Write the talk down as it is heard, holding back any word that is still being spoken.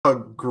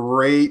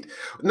Great.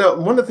 Now,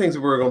 one of the things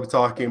that we're going to be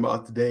talking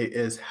about today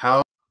is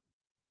how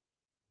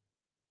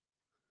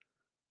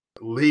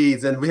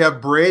leads, and we have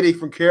Brady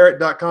from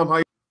carrot.com. How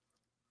you,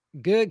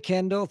 Good,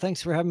 Kendall.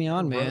 Thanks for having me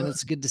on, man. brother?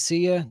 It's good to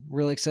see you.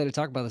 Really excited to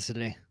talk about this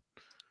today.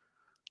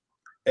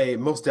 Hey,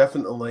 most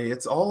definitely.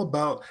 It's all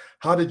about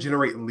how to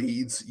generate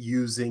leads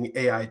using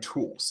AI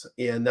tools.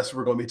 And that's what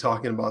we're going to be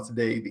talking about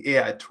today, the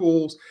AI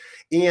tools.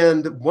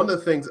 And one of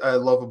the things I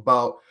love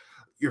about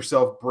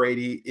yourself,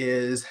 Brady,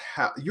 is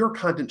how you're a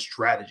content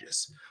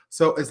strategist.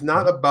 So it's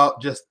not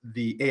about just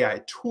the AI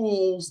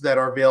tools that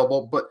are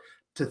available, but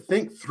to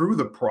think through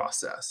the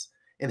process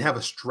and have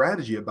a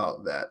strategy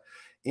about that.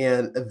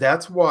 And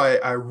that's why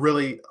I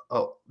really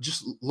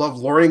just love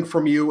learning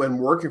from you and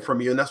working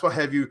from you. And that's why I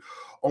have you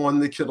on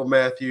the Kendall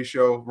Matthews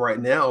show right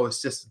now,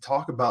 is just to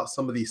talk about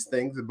some of these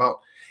things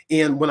about.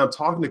 And when I'm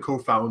talking to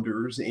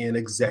co-founders and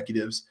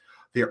executives,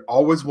 they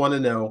always want to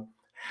know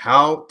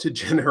how to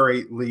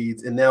generate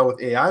leads. And now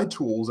with AI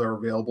tools that are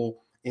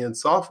available and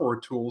software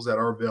tools that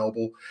are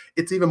available,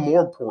 it's even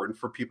more important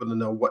for people to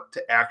know what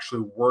to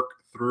actually work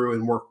through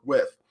and work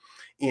with.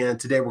 And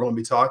today we're going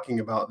to be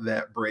talking about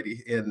that,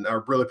 Brady. And I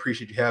really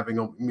appreciate you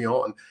having me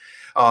on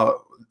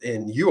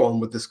and you on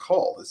with this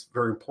call. It's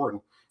very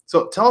important.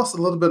 So tell us a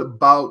little bit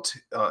about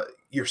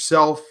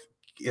yourself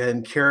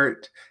and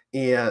carrot.com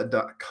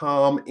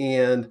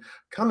and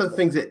kind of the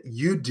things that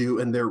you do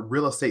in their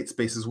real estate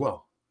space as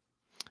well.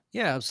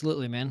 Yeah,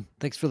 absolutely, man.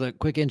 Thanks for the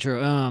quick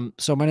intro.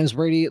 So my name is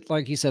Brady.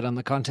 Like you said, I'm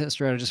the content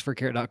strategist for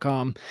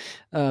carrot.com.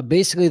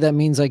 Basically, that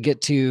means I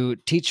get to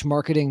teach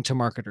marketing to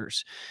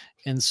marketers.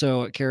 And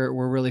so at Carrot,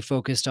 we're really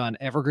focused on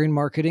evergreen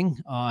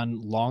marketing,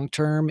 on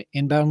long-term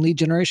inbound lead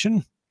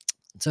generation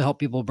to help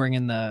people bring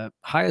in the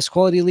highest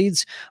quality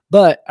leads.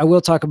 But I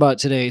will talk about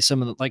today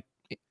some of the, like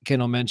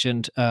Kendall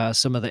mentioned,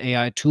 some of the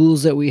AI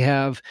tools that we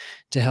have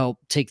to help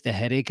take the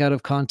headache out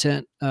of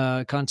content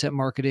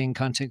marketing,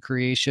 content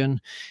creation,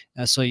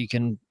 so you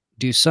can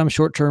do some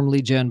short-term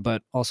lead gen,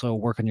 but also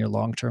work on your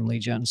long-term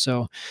lead gen.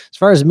 So as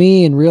far as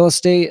me in real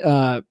estate,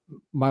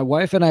 my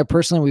wife and I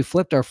personally, we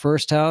flipped our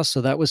first house. So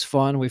that was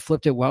fun. We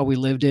flipped it while we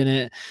lived in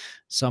it.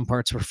 Some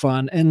parts were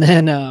fun. And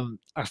then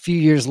a few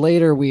years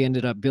later, we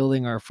ended up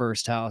building our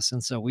first house.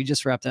 And so we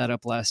just wrapped that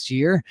up last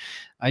year.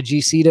 I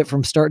GC'd it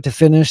from start to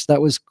finish. That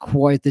was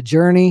quite the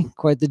journey,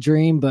 quite the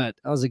dream, but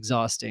that was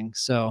exhausting.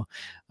 So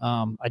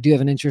I do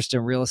have an interest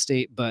in real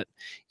estate. But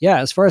yeah,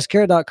 as far as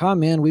Carrot.com,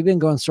 man, we've been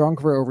going strong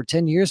for over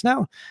 10 years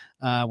now.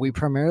 We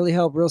primarily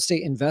help real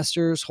estate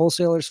investors,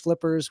 wholesalers,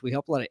 flippers. We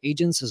help a lot of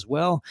agents as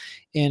well.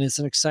 And it's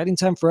an exciting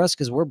time for us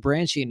because we're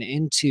branching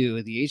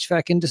into the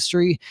HVAC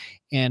industry.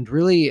 And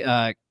really,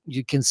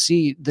 you can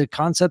see the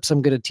concepts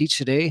I'm going to teach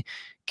today.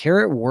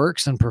 Carrot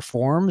works and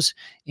performs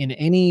in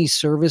any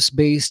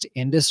service-based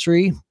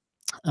industry.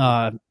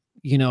 That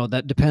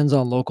depends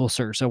on local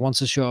search. So it wants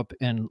to show up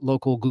in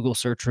local Google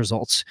search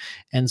results.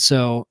 And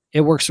so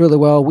it works really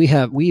well. We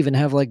even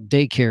have like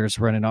daycares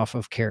running off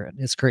of Carrot.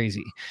 It's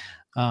crazy.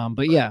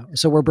 But yeah,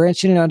 so we're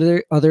branching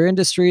into other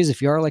industries.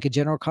 If you are like a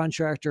general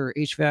contractor or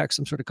HVAC,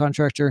 some sort of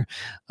contractor,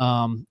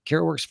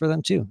 Carrot works for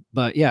them too.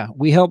 But yeah,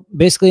 we help,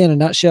 basically in a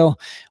nutshell,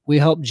 we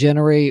help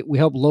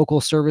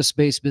local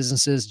service-based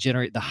businesses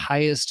generate the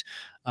highest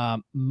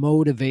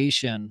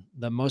motivation,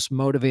 the most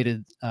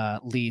motivated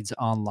leads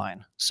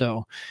online.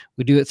 So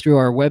we do it through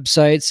our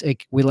websites.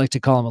 We like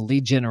to call them a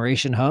lead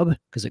generation hub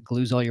because it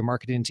glues all your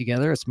marketing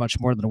together. It's much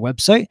more than a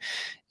website.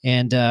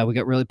 And we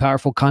got really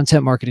powerful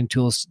content marketing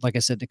tools, like I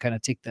said, to kind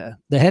of take the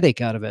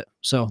headache out of it.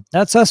 So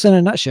that's us in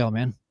a nutshell,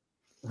 man.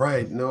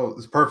 Right. No,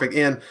 it's perfect.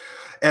 And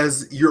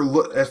as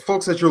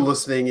folks that you're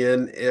listening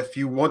in, if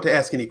you want to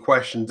ask any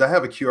questions, I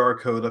have a QR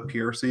code up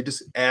here. So you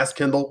just ask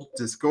Kendall,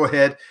 just go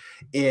ahead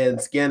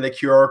and scan the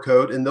QR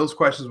code, and those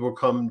questions will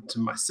come to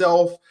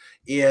myself,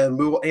 and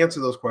we will answer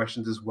those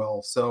questions as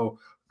well. So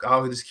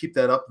I'll just keep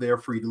that up there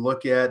for you to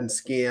look at and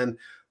scan.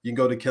 You can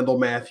go to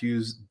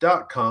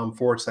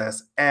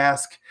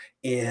kendallmatthews.com/ask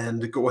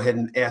and go ahead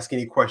and ask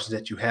any questions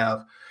that you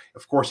have.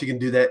 Of course, you can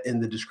do that in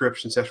the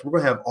description section. We're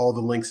going to have all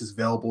the links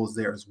available as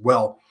there as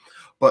well.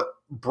 But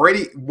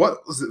Brady,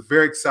 what was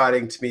very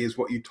exciting to me is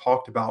what you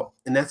talked about,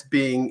 and that's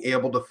being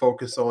able to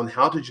focus on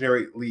how to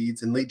generate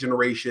leads and lead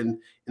generation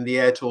in the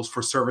AI tools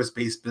for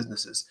service-based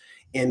businesses,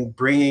 and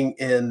bringing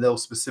in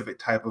those specific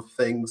type of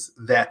things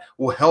that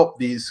will help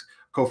these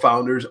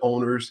co-founders,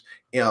 owners,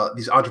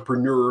 these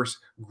entrepreneurs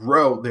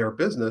grow their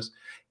business.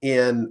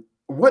 And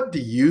what do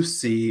you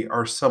see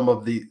are some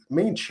of the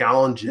main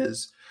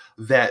challenges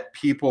that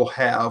people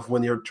have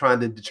when they're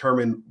trying to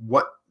determine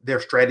what their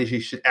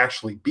strategy should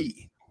actually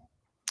be?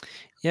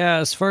 Yeah,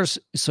 as far as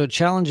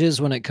challenges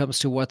when it comes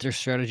to what their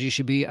strategy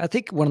should be, I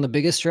think one of the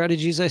biggest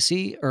strategies I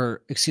see,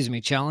 or excuse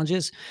me,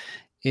 challenges,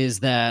 is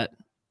that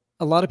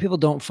a lot of people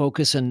don't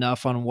focus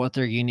enough on what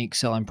their unique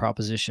selling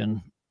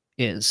proposition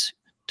is.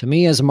 To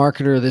me, as a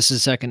marketer, this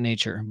is second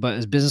nature. But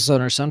as business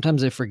owners,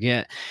 sometimes they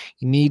forget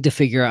you need to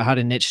figure out how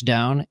to niche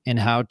down and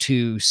how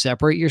to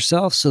separate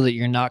yourself so that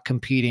you're not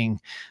competing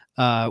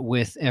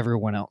with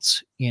everyone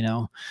else.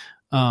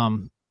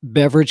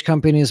 beverage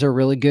companies are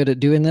really good at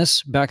doing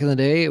this. Back in the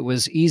day, it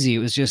was easy. It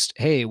was just,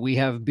 hey, we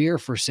have beer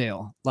for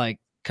sale. Like,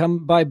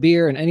 come buy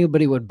beer, and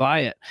anybody would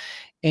buy it.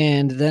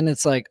 And then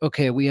it's like,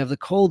 okay, we have the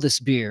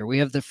coldest beer, we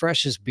have the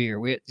freshest beer.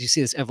 You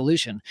see this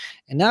evolution.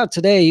 And now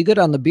today, you go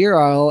down the beer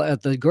aisle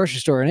at the grocery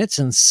store, and it's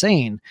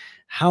insane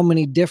how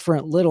many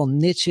different little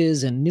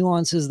niches and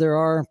nuances there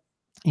are.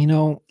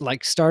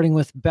 Like starting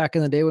with back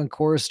in the day when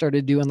Coors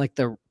started doing like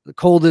the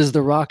cold is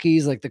the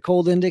Rockies, like the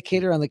cold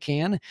indicator on the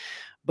can.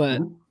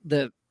 But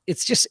Mhm.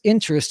 it's just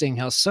interesting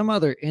how some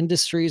other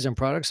industries and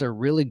products are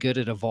really good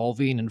at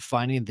evolving and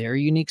finding their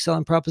unique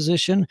selling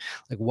proposition,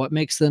 like what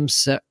makes them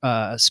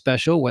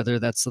special, whether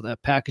that's the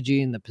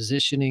packaging, the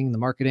positioning, the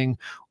marketing,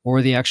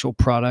 or the actual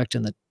product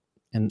and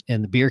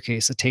in the beer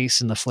case, the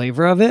taste and the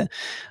flavor of it.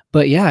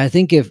 But yeah, I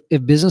think if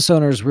business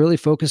owners really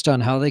focused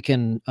on how they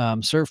can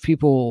serve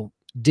people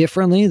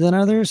differently than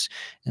others,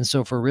 and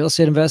so for real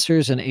estate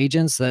investors and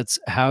agents, that's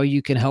how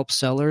you can help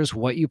sellers,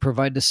 what you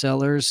provide to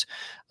sellers,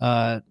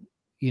 uh,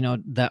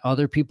 that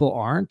other people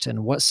aren't,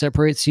 and what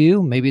separates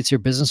you. Maybe it's your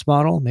business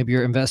model. Maybe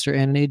you're an investor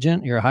and an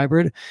agent. You're a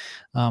hybrid.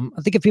 I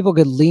think if people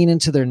could lean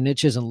into their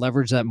niches and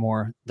leverage that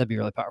more, that'd be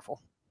really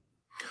powerful.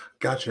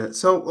 Gotcha.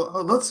 So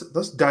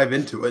let's dive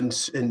into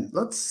it and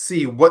let's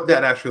see what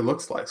that actually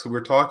looks like. So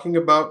we're talking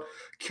about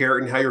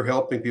Carrot and how you're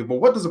helping people.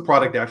 What does a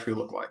product actually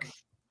look like?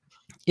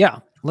 Yeah,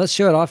 let's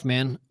show it off,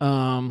 man.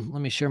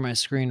 Let me share my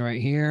screen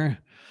right here.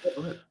 Yeah,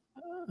 go ahead.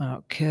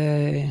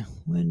 Okay,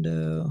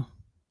 window.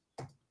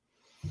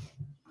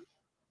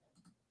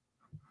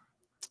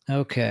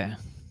 Okay.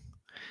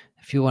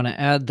 If you want to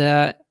add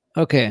that.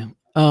 Okay.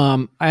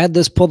 I had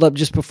this pulled up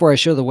just before I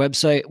show the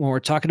website. When we're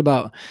talking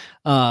about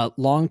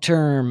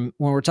long-term,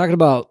 when we're talking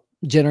about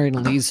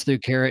generating leads through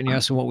Carrot and you're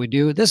asking what we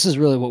do, this is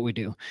really what we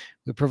do.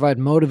 We provide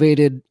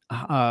motivated,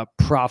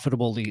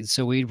 profitable leads.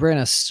 So we ran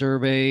a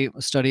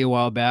study a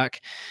while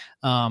back,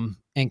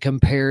 and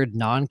compared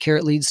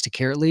non-Carrot leads to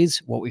Carrot leads.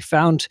 What we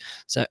found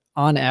is that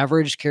on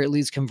average, Carrot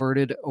leads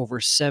converted over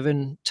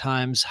 7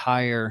 times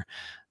higher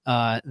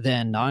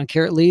than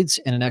non-Carrot leads,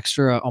 and an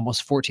extra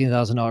almost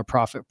 $14,000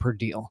 profit per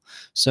deal.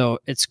 So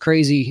it's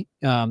crazy,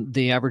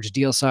 the average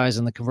deal size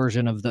and the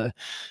conversion of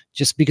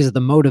just because of the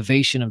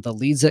motivation of the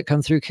leads that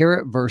come through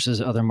Carrot versus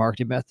other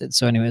marketing methods.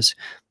 So anyways,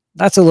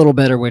 that's a little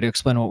better way to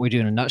explain what we do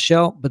in a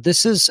nutshell. But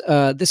this is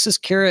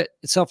Carrot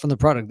itself and the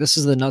product. This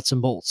is the nuts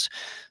and bolts.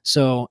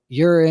 So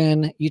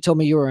you told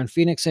me you were in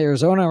Phoenix,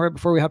 Arizona right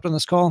before we hopped on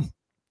this call.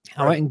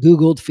 I Right. went and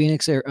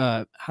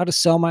Googled how to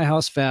sell my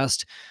house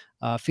fast,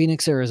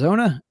 Phoenix,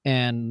 Arizona,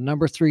 and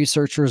number 3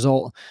 search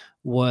result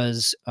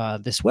was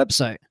this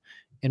website.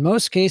 In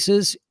most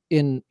cases,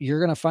 you're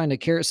going to find a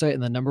Carrot site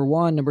in the number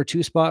 1, number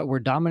 2 spot. We're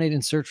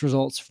dominating search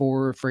results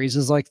for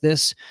phrases like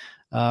this,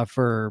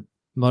 for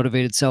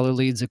motivated seller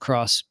leads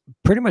across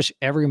pretty much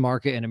every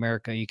market in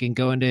America. You can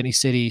go into any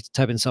city,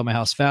 type in "sell my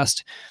house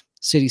fast,"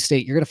 city,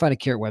 state. You're going to find a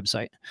Carrot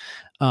website.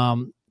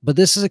 But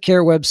this is a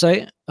Carrot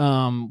website.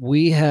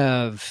 We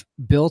have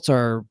built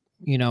our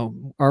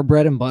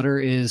bread and butter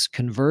is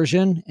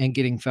conversion and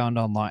getting found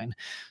online.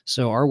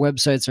 So our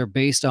websites are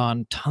based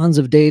on tons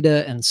of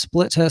data and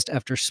split test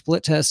after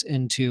split test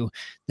into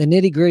the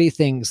nitty gritty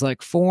things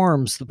like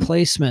forms, the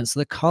placements,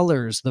 the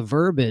colors, the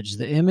verbiage,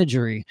 the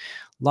imagery,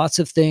 lots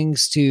of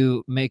things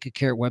to make a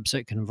Carrot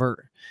website convert.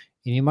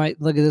 And you might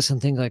look at this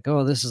and think like,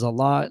 oh, this is a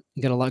lot.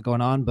 You got a lot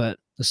going on, but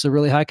this is a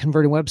really high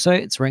converting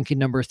website. It's ranking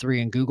number 3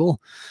 in Google.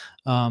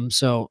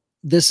 So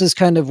this is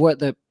kind of what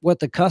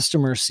the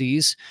customer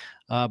sees.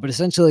 But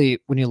essentially,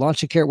 when you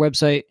launch a Carrot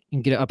website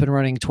and get it up and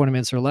running 20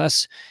 minutes or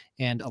less,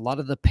 and a lot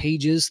of the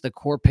pages, the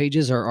core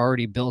pages, are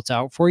already built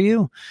out for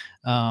you.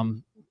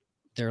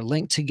 They're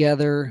linked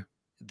together.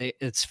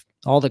 It's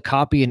all the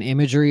copy and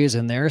imagery is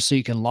in there, so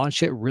you can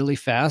launch it really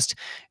fast,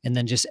 and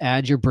then just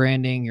add your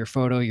branding, your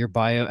photo, your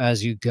bio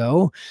as you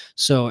go.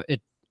 So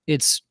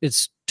it's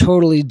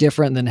totally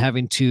different than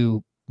having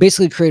to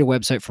basically create a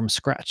website from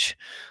scratch.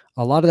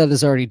 A lot of that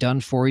is already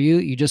done for you.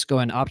 You just go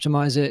and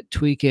optimize it,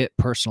 tweak it,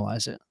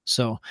 personalize it.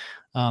 So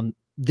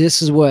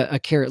this is what a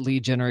Carrot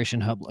lead generation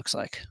hub looks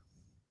like.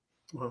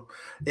 Well,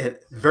 and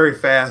very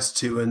fast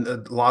too, and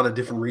a lot of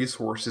different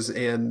resources.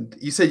 And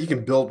you said you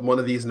can build one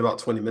of these in about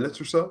 20 minutes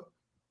or so?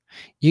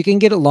 You can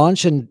get it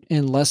launched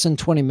in less than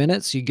 20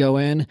 minutes. You go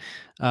in,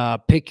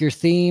 pick your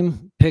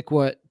theme, pick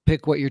what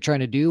you're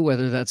trying to do,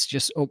 whether that's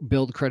just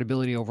build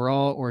credibility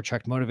overall or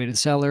attract motivated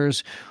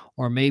sellers,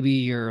 or maybe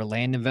you're a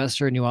land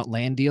investor and you want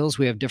land deals.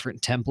 We have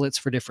different templates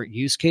for different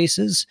use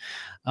cases.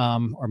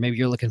 Or maybe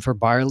you're looking for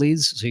buyer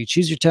leads. So you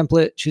choose your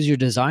template, choose your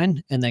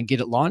design, and then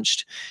get it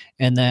launched.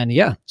 And then,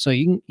 yeah, so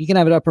you can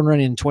have it up and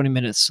running in 20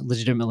 minutes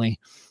legitimately,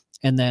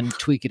 and then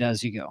tweak it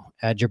as you go.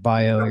 Add your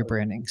bio, your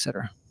branding,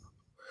 etc.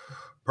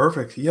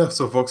 Perfect. Yeah.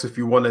 So, folks, if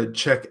you want to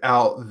check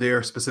out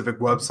their specific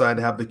website,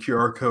 I have the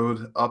QR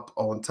code up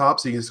on top.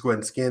 So you can just go ahead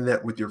and scan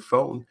that with your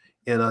phone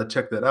and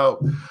check that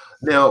out.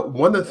 Now,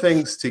 one of the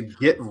things to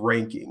get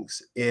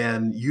rankings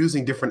and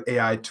using different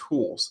AI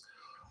tools,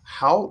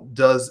 I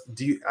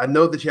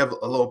know that you have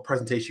a little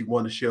presentation you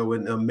want to show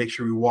and make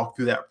sure we walk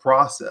through that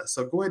process.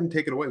 So go ahead and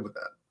take it away with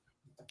that.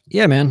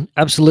 Yeah, man,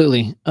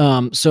 absolutely.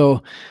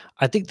 So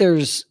I think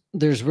there's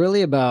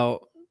really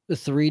about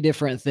three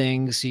different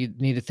things you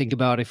need to think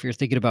about if you're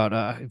thinking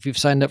about if you've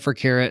signed up for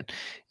Carrot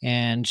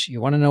and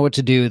you want to know what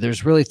to do.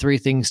 There's really three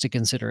things to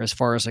consider as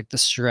far as like the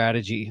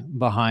strategy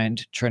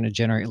behind trying to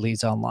generate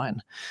leads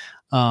online.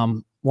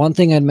 One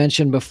thing I'd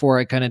mentioned before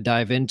I kind of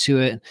dive into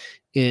it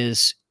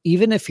is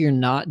even if you're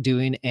not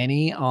doing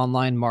any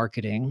online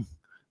marketing,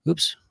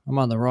 oops, I'm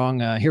on the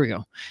wrong, here we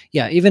go.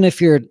 Yeah, even if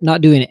you're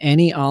not doing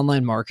any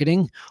online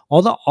marketing,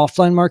 all the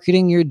offline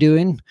marketing you're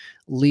doing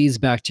leads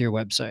back to your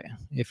website.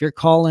 If you're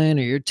calling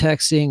or you're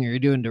texting or you're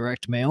doing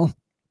direct mail,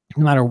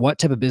 no matter what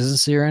type of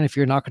business you're in, if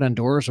you're knocking on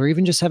doors or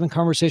even just having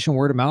conversation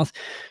word of mouth,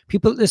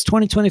 people, it's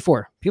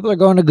 2024. People are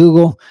going to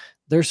Google,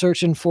 they're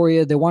searching for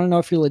you. They want to know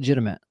if you're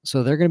legitimate.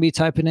 So they're going to be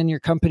typing in your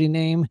company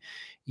name,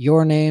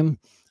 your name.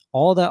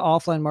 All that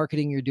offline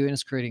marketing you're doing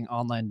is creating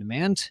online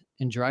demand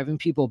and driving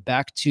people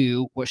back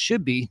to what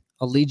should be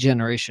a lead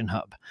generation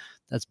hub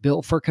that's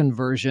built for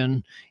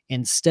conversion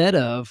instead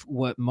of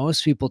what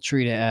most people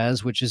treat it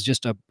as, which is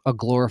just a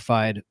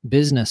glorified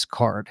business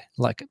card,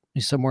 like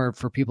somewhere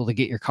for people to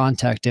get your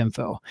contact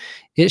info.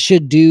 It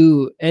should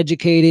do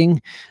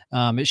educating.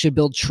 It should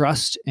build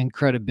trust and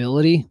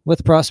credibility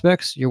with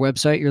prospects. Your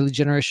website, your lead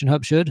generation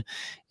hub should.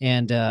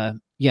 And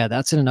yeah,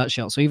 that's in a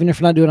nutshell. So even if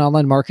you're not doing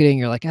online marketing,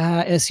 you're like,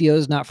 SEO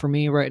is not for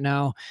me right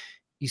now.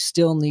 You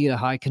still need a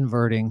high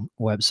converting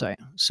website.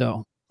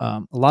 So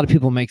a lot of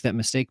people make that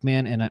mistake,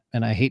 man,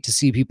 and I hate to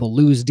see people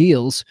lose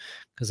deals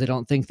because they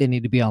don't think they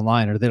need to be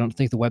online or they don't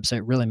think the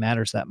website really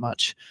matters that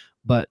much.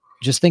 But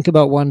just think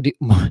about one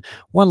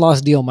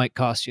lost deal might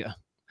cost you.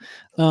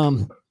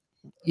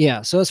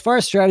 Yeah. So as far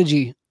as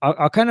strategy,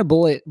 I'll kind of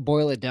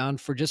boil it down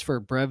for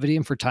brevity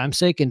and for time's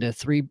sake into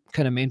three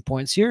kind of main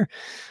points here.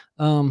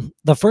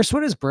 The first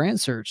one is brand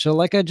search. So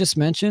like I just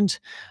mentioned,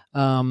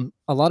 a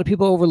lot of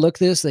people overlook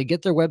this. They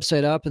get their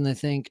website up and they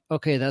think,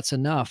 okay, that's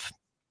enough.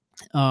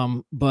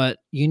 But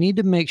you need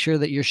to make sure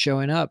that you're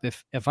showing up.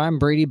 If I'm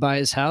Brady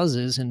Buys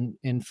Houses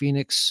in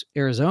Phoenix,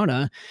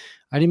 Arizona,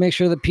 I need to make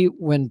sure that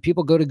when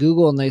people go to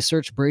Google and they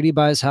search Brady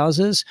Buys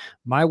Houses,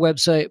 my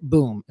website,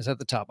 boom, is at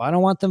the top. I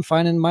don't want them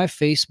finding my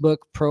Facebook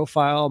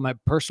profile, my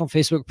personal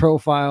Facebook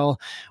profile,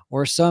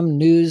 or some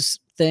news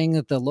thing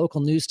that the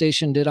local news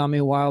station did on me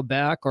a while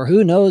back, or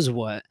who knows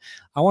what.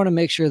 I want to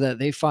make sure that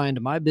they find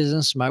my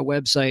business, my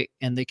website,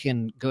 and they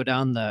can go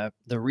down the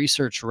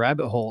research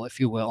rabbit hole, if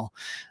you will.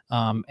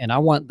 And I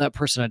want that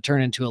person to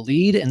turn into a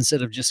lead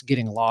instead of just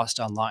getting lost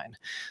online.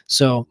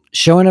 So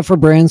showing up for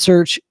brand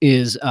search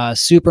is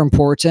super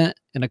important.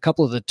 And a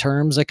couple of the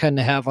terms I kind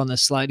of have on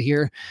this slide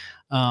here,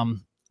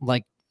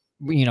 like,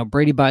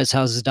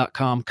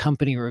 BradyBuysHouses.com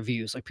company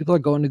reviews. Like people are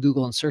going to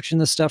Google and searching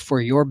this stuff for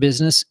your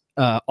business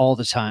all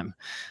the time.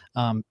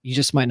 You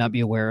just might not be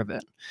aware of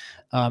it.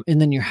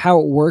 And then your how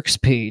it works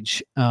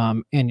page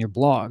and your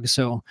blog.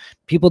 So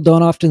people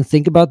don't often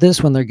think about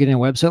this when they're getting a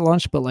website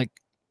launched, but like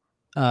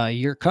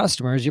your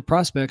customers, your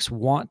prospects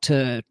want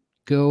to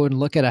go and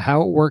look at a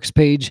how it works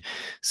page,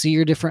 see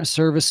your different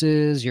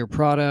services, your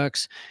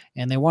products,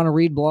 and they want to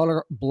read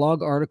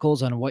blog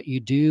articles on what you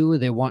do.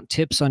 They want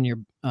tips on your,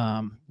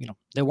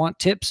 they want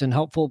tips and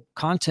helpful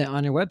content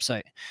on your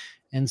website.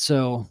 And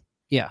so,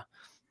 yeah,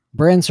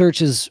 brand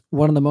search is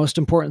one of the most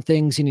important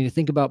things you need to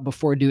think about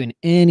before doing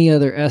any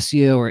other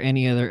SEO or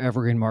any other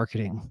evergreen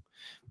marketing.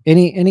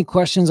 Any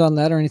questions on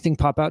that or anything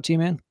pop out to you,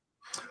 man?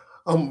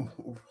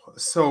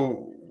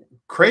 So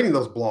creating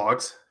those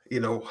blogs,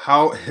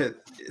 how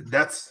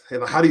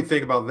how do you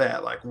think about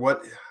that? Like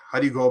how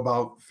do you go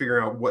about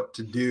figuring out what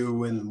to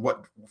do and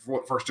what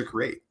first to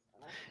create?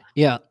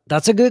 Yeah,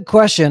 that's a good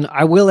question.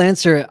 I will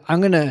answer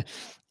it.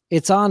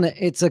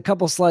 It's a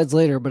couple slides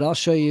later, but I'll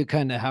show you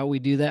kind of how we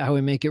do that, how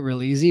we make it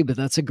real easy, but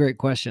that's a great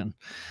question.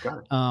 Got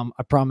it.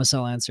 I promise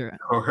I'll answer it.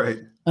 All right.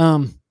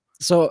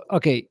 So,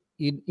 okay.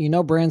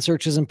 Brand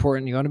search is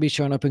important. You want to be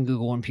showing up in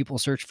Google when people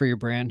search for your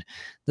brand.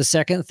 The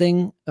second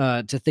thing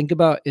to think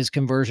about is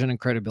conversion and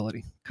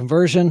credibility.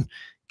 Conversion,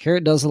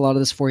 Carrot does a lot of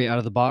this for you out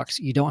of the box.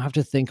 You don't have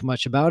to think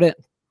much about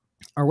it.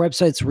 Our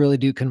websites really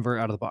do convert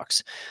out of the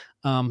box.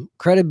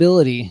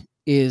 Credibility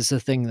is the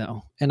thing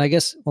though. And I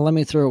guess, well, let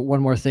me throw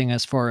one more thing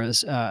as far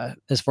as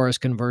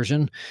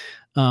conversion.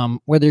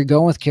 Whether you're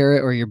going with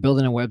Carrot or you're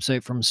building a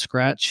website from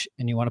scratch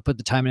and you want to put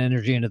the time and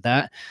energy into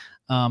that,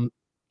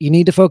 you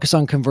need to focus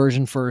on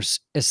conversion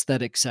first,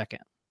 aesthetic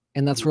second.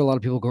 And that's where a lot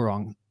of people go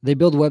wrong. They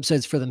build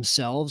websites for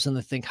themselves and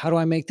they think, how do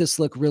I make this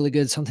look really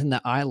good? Something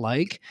that I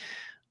like,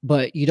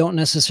 but you don't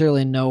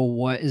necessarily know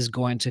what is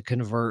going to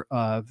convert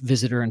a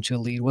visitor into a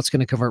lead, what's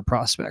going to convert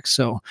prospects.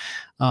 So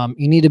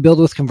you need to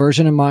build with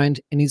conversion in mind.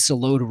 It needs to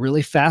load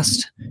really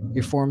fast.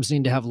 Your forms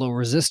need to have low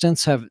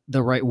resistance, have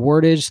the right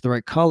wordage, the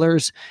right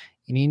colors,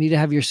 and you need to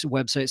have your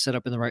website set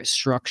up in the right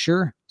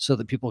structure so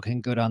that people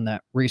can go down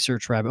that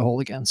research rabbit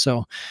hole again.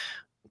 So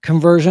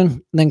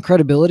conversion, then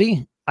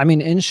credibility. I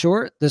mean, in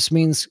short, this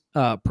means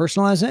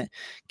personalize it.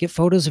 Get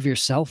photos of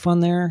yourself on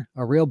there,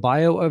 a real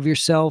bio of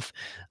yourself,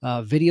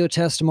 video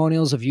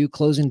testimonials of you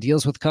closing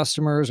deals with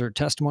customers, or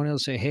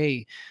testimonials say,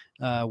 hey,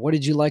 What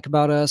did you like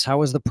about us? How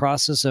was the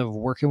process of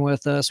working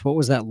with us? What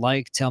was that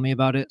like? Tell me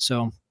about it.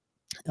 So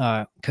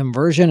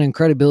conversion and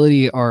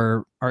credibility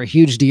are a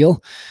huge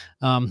deal.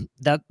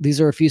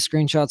 These are a few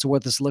screenshots of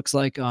what this looks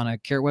like on a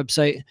care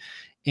website,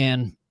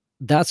 and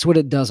that's what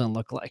it doesn't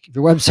look like. If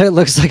your website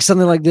looks like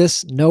something like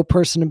this, no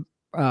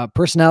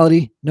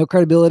personality, no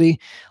credibility,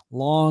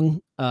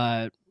 long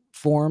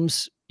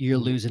forms, you're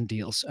losing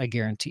deals, I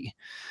guarantee.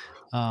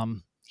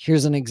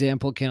 Here's an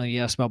example. Kendall,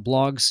 you asked about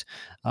blogs.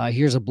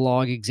 Here's a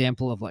blog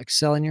example of like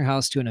selling your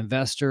house to an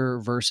investor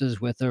versus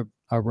with a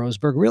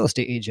Roseburg real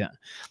estate agent.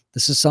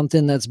 This is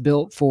something that's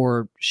built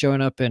for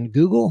showing up in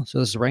Google. So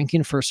this is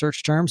ranking for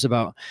search terms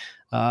about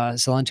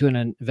selling to an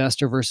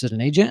investor versus an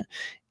agent,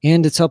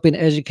 and it's helping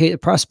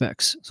educate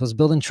prospects. So it's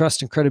building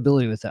trust and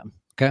credibility with them.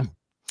 Okay.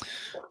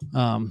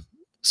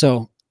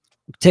 So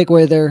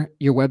takeaway there,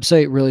 your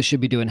website really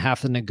should be doing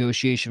half the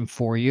negotiation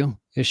for you.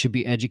 It should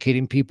be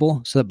educating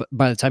people so that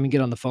by the time you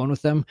get on the phone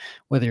with them,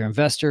 whether you're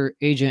investor,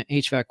 agent,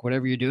 HVAC,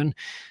 whatever you're doing,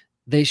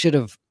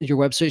 your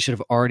website should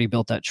have already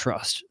built that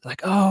trust.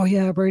 Like, oh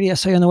yeah, Brady, I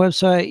saw you on the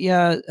website.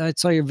 Yeah, I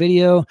saw your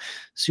video.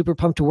 Super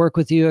pumped to work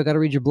with you. I got to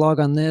read your blog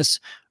on this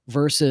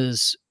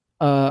versus,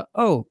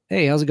 oh,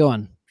 hey, how's it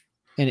going?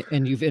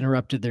 And you've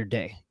interrupted their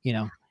day.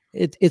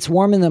 It's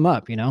warming them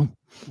up,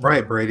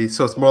 Right, Brady.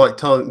 So it's more like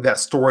telling that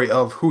story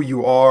of who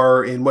you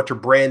are and what your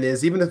brand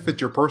is, even if it's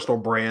your personal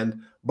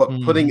brand, but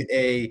putting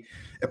a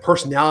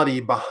personality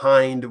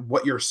behind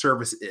what your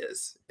service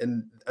is.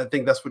 And I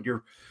think that's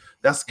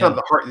that's kind of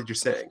the heart that you're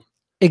saying.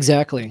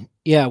 Exactly.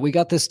 Yeah, we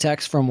got this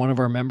text from one of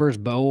our members,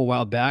 Bo, a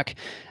while back.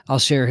 I'll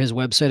share his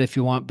website if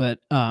you want, but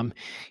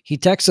he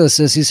texted us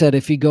this. He said,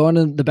 if you go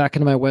into the back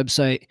end of my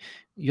website,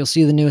 you'll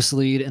see the newest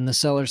lead. And the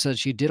seller said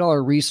she did all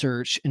her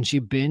research and she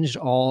binged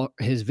all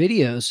his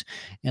videos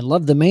and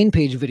loved the main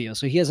page video.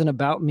 So he has an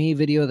about me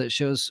video that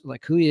shows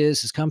like who he is,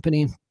 his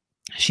company.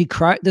 She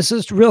cried. This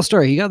is a real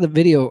story. He got the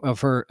video of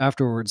her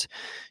afterwards.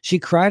 She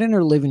cried in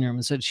her living room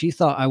and said she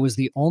thought I was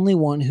the only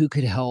one who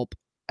could help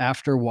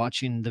after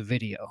watching the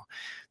video.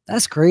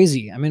 That's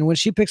crazy. I mean, when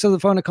she picks up the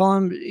phone to call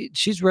him,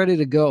 she's ready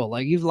to go.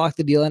 Like, you've locked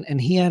the deal in,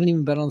 and he hadn't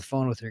even been on the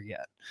phone with her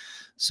yet.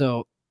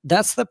 So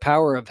that's the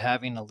power of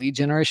having a lead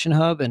generation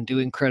hub and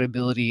doing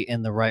credibility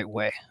in the right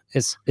way.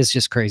 It's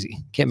just crazy.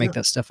 Can't make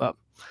that stuff up.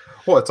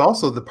 Well, it's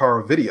also the power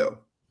of video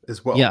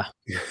as well. Yeah,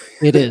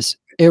 it is.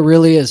 It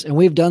really is. And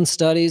we've done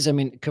studies. I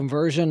mean,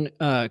 conversion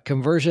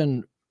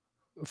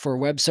for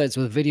websites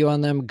with video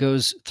on them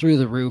goes through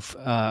the roof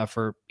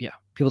for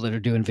people that are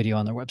doing video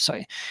on their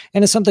website.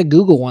 And it's something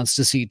Google wants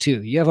to see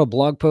too. You have a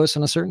blog post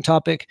on a certain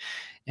topic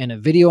and a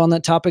video on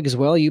that topic as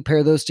well. You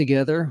pair those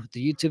together,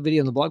 the YouTube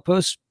video and the blog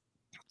post,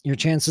 your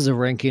chances of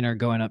ranking are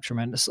going up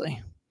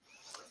tremendously.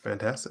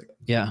 Fantastic.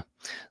 Yeah.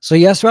 So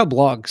you asked about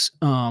blogs.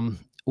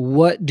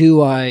 What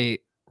do I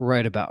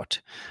write about?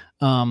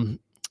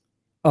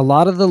 A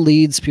lot of the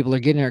leads people are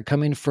getting are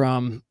coming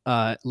from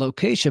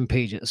location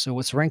pages. So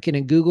what's ranking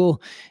in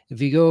Google, if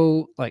you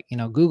go like,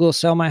 Google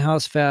sell my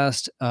house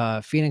fast,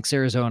 Phoenix,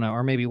 Arizona,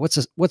 or maybe what's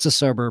a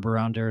suburb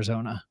around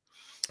Arizona?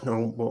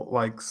 Well,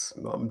 like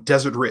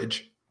Desert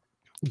Ridge.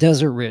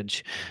 Desert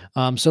Ridge.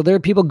 So there are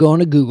people going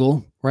to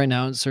Google right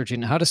now and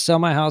searching how to sell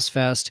my house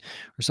fast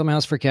or sell my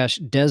house for cash,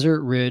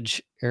 Desert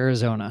Ridge,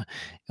 Arizona.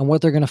 And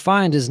what they're going to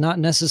find is not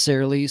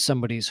necessarily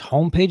somebody's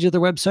homepage of their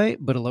website,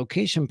 but a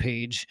location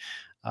page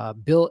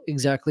built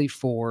exactly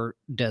for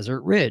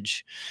Desert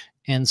Ridge.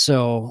 And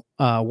so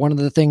one of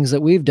the things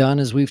that we've done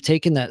is we've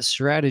taken that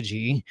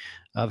strategy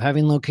of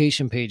having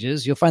location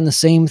pages. You'll find the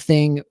same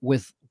thing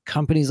with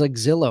companies like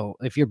Zillow.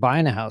 If you're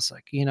buying a house,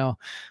 like,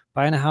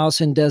 buying a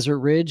house in Desert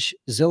Ridge,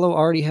 Zillow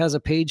already has a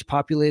page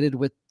populated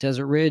with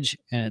Desert Ridge,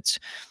 and it's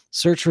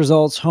search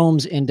results,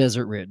 homes in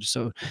Desert Ridge.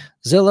 So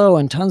Zillow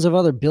and tons of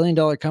other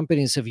billion-dollar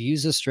companies have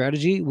used this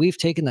strategy. We've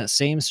taken that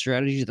same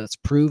strategy that's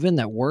proven,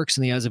 that works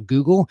in the eyes of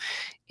Google,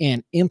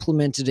 and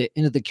implemented it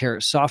into the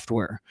Carrot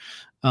software.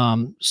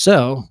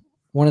 So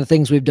one of the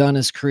things we've done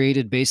is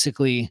created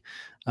basically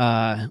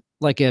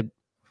like a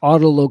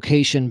auto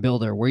location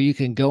builder where you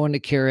can go into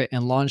Carrot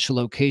and launch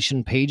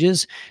location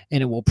pages,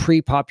 and it will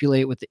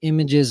pre-populate with the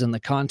images and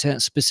the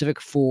content specific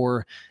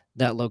for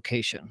that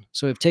location.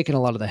 So we've taken a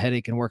lot of the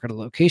headache and work out of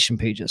location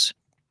pages.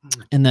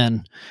 And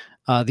then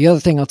the other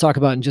thing I'll talk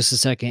about in just a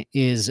second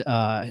is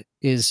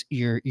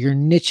your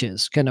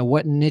niches. Kind of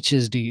what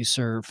niches do you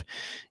serve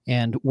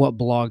and what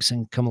blogs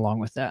can come along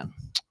with that.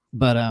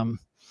 But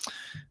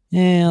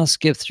yeah, I'll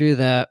skip through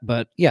that.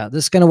 But yeah,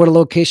 this is kind of what a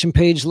location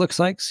page looks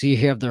like. So you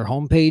have their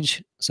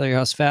homepage, sell your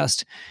house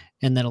fast,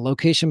 and then a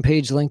location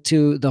page linked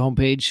to the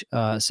homepage,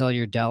 sell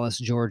your Dallas,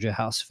 Georgia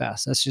house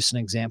fast. That's just an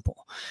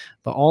example.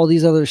 But all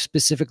these other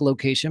specific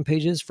location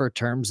pages for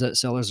terms that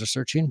sellers are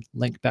searching,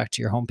 link back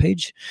to your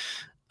homepage.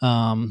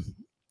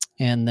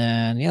 And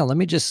then, yeah, let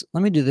me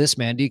do this,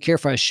 man. Do you care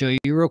if I show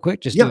you real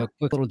quick? Just do a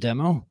quick little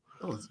demo.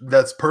 Oh,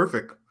 that's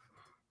perfect.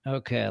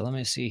 Okay, let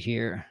me see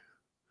here.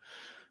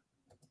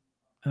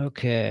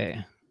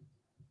 Okay.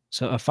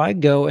 So if I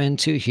go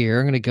into here,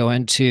 I'm going to go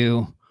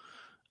into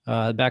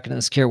back into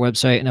this Carrot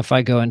website. And if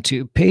I go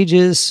into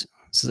pages,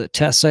 This is a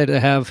test site I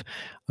have.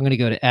 I'm going to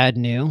go to add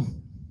new.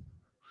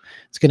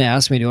 It's going to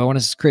ask me, do I want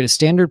to create a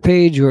standard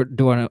page or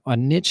do I want a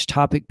niche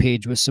topic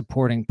page with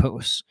supporting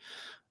posts?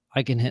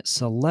 I can hit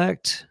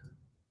select,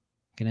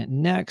 I can hit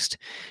next.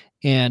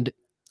 And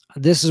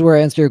this is where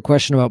I answer your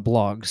question about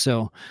blogs.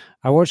 So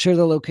I won't share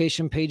the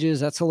location pages.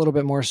 That's a little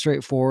bit more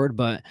straightforward,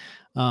 but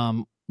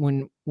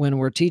when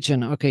we're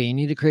teaching, okay, you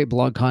need to create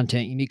blog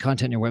content, you need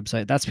content on your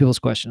website. That's people's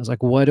questions.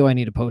 Like, what do I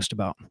need to post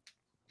about?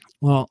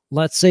 Well,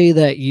 let's say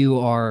that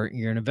you're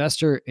an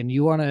investor and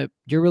you're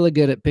really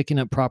good at picking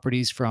up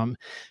properties from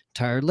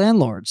tired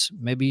landlords.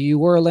 Maybe you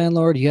were a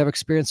landlord, you have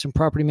experience in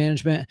property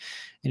management,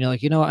 and you're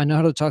like, I know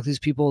how to talk to these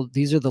people.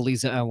 These are the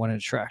leads that I want to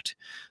attract.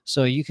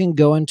 So you can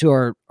go into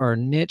our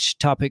niche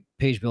topic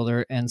page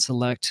builder and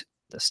select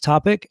this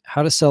topic,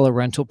 how to sell a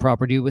rental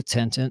property with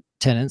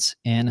tenants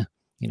in,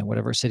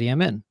 whatever city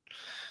I'm in.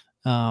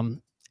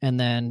 And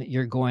then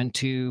you're going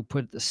to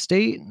put the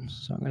state.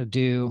 So I'm going to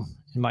do,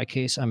 in my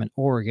case, I'm in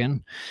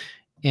Oregon,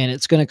 and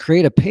it's going to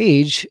create a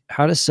page,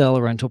 how to sell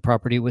a rental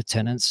property with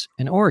tenants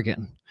in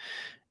Oregon.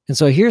 And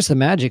so here's the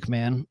magic,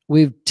 man.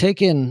 We've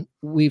taken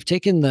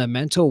the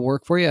mental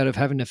work for you out of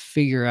having to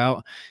figure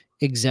out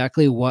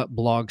exactly what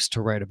blogs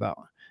to write about.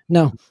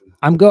 No,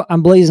 I'm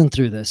blazing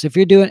through this. If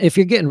you're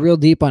getting real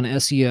deep on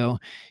SEO,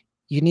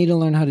 you need to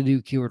learn how to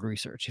do keyword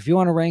research. If you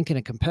want to rank in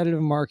a competitive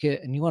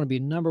market and you want to be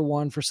number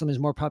one for some of these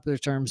more popular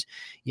terms,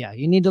 yeah,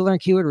 you need to learn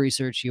keyword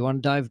research. You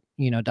want to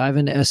dive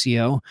into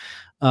SEO.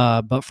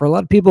 But for a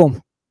lot of people,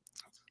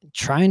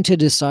 trying to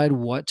decide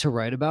what to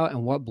write about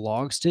and what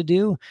blogs to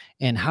do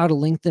and how to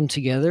link them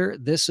together,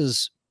 this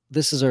is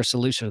our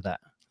solution to that.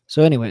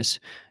 So anyways,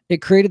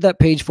 it created that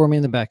page for me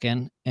in the back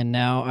end, and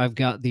now I've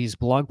got these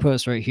blog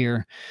posts right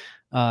here.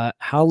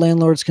 How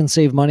landlords can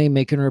save money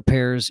making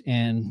repairs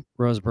in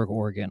Roseburg,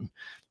 Oregon.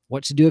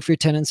 What to do if your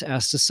tenants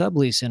ask to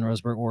sublease in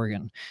Roseburg,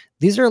 Oregon.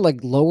 These are like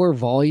lower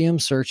volume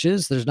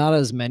searches. There's not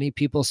as many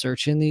people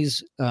searching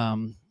these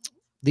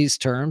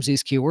terms,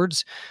 these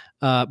keywords,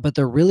 but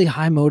they're really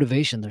high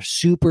motivation. They're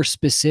super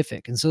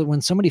specific. And so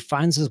when somebody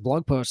finds this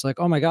blog post,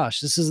 like, oh my gosh,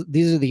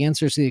 these are the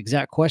answers to the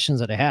exact questions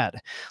that I had.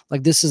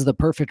 Like, this is the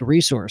perfect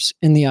resource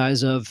in the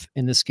eyes of,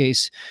 in this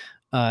case,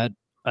 a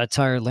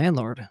tired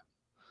landlord.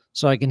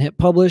 So I can hit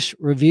publish,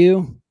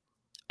 review,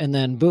 and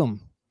then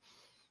boom,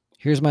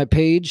 here's my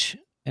page.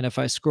 And if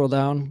I scroll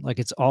down, like,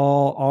 it's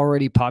all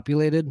already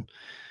populated.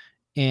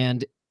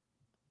 And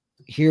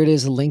here it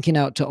is linking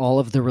out to all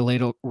of the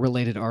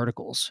related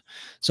articles.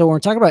 So when we're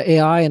talking about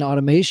AI and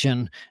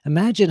automation,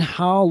 imagine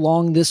how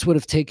long this would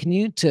have taken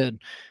you to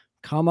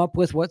come up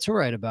with what to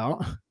write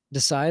about,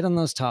 decide on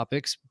those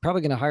topics,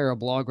 probably going to hire a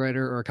blog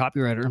writer or a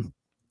copywriter,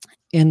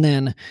 and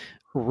then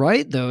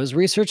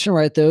research and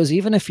write those.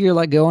 Even if you're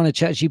like going to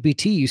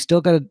ChatGPT, you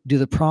still got to do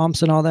the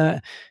prompts and all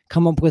that,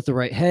 come up with the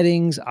right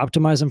headings,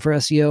 optimize them for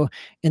SEO,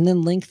 and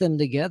then link them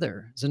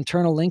together. So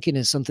internal linking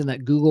is something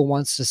that Google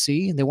wants to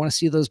see. They want to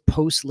see those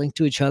posts linked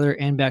to each other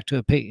and back to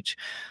a page.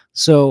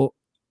 So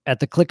at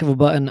the click of a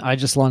button, I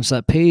just launched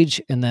that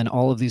page and then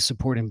all of these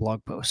supporting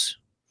blog posts.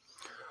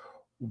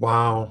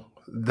 Wow.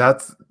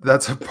 That's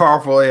a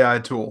powerful AI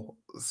tool.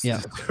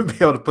 Yeah. To be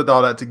able to put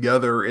all that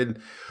together. And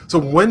so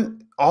when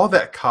all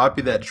that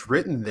copy that's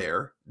written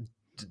there,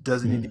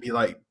 does it need to be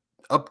like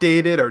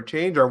updated or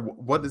changed, or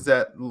what does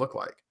that look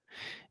like?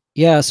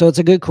 Yeah, so it's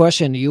a good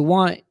question. You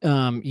want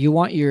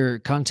your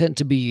content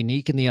to be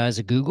unique in the eyes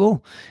of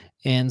Google.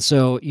 And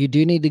so you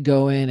do need to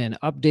go in and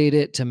update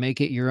it to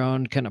make it your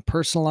own, kind of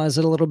personalize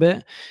it a little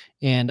bit.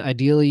 And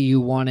ideally you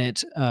want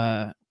it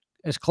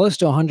as close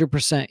to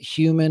 100%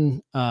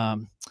 human,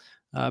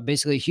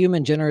 basically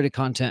human generated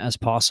content as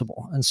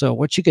possible. And so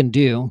what you can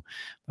do,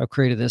 I've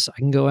created this, I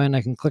can go in,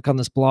 I can click on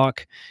this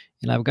block,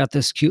 and I've got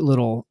this cute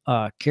little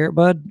carrot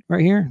bud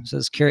right here. It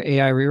says carrot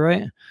AI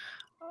rewrite.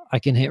 I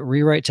can hit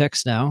rewrite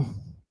text now.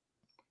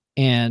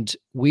 And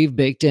we've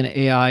baked in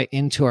AI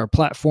into our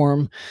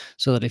platform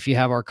so that if you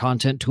have our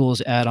content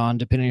tools add-on,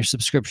 depending on your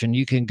subscription,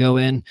 you can go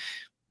in,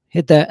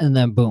 hit that, and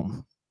then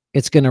boom,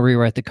 it's going to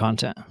rewrite the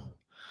content.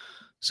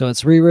 So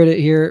it's rewrote it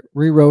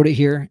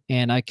here,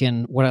 and I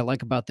can, what I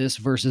like about this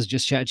versus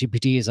just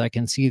ChatGPT is I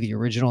can see the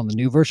original and the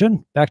new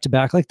version back to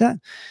back like that.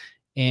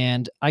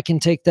 And I can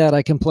take that,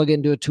 I can plug it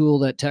into a tool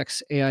that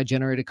texts AI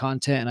generated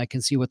content, and I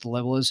can see what the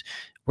level is.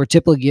 We're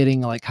typically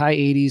getting like high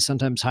 80s,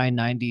 sometimes high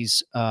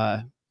 90s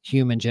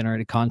human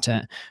generated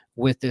content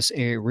with this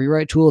AI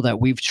rewrite tool that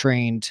we've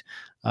trained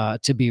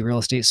to be real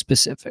estate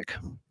specific,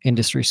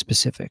 industry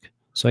specific.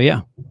 So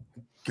yeah.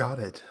 Got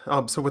it.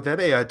 So with that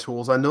AI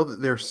tools, I know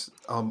that there's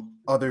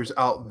others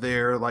out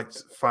there like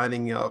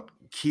finding out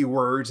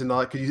keywords and all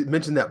that. Because you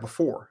mentioned that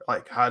before,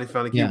 like how to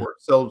find a keyword.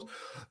 So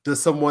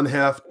does someone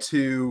have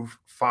to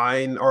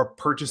find or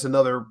purchase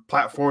another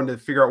platform to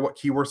figure out what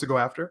keywords to go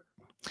after?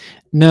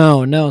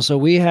 No. So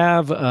we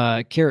have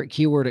Carrot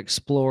Keyword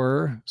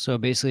Explorer. So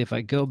basically, if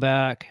I go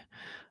back,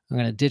 I'm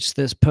going to ditch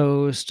this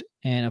post.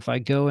 And if I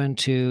go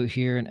into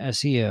here in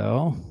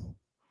SEO,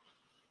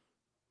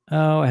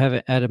 oh, I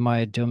haven't added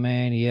my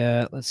domain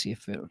yet. Let's see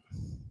if it,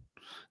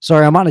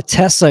 sorry, I'm on a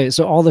test site,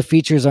 so all the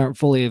features aren't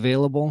fully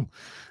available.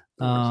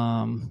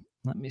 No worries.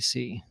 Let me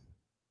see.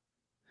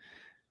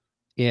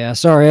 Yeah,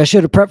 sorry, I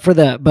should have prepped for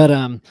that. But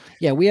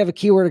yeah, we have a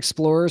keyword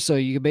explorer, so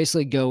you can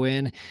basically go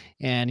in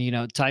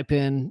and type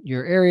in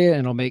your area,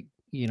 and it'll make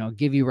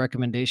give you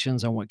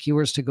recommendations on what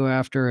keywords to go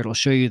after. It'll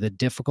show you the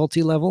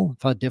difficulty level,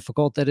 how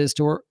difficult that is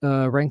to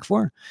rank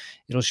for.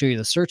 It'll show you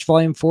the search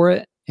volume for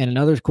it. And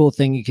another cool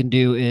thing you can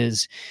do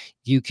is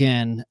you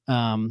can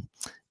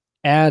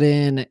add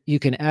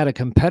a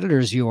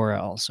competitor's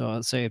URL. So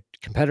let's say a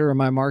competitor in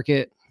my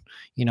market,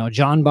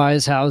 John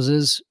buys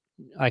houses.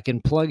 I can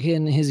plug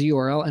in his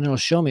URL and it'll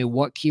show me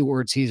what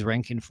keywords he's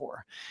ranking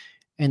for.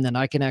 And then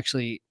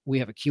we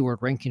have a keyword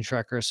ranking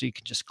tracker. So you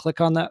can just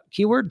click on that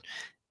keyword,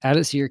 add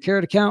it to your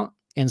Carrot account,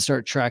 and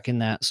start tracking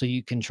that so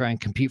you can try and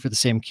compete for the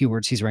same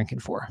keywords he's ranking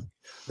for.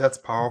 That's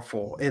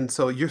powerful. And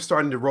so you're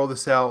starting to roll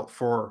this out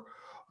for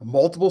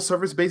multiple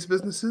service-based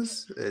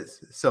businesses. Yeah.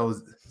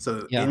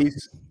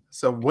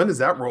 So when is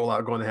that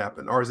rollout going to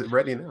happen, or is it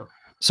ready now?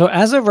 So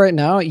as of right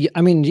now,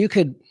 I mean,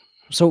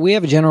 so we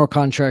have a general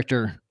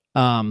contractor.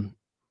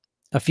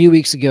 A few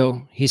weeks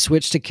ago, he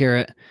switched to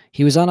Carrot.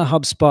 He was on a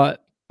HubSpot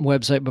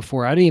website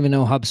before. I didn't even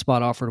know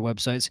HubSpot offered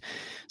websites.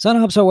 So on a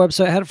HubSpot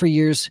website, I had it for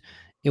years.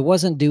 It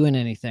wasn't doing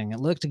anything.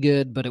 It looked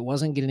good, but it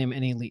wasn't getting him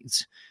any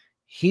leads.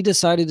 He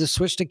decided to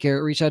switch to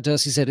Carrot, reach out to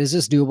us. He said, "Is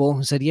this doable?"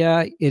 I said,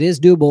 "Yeah, it is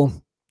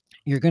doable.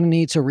 You're going to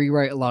need to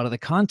rewrite a lot of the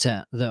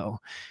content though."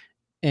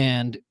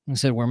 And he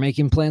said, "We're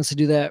making plans to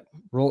do that."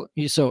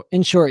 So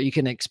in short, you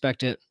can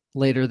expect it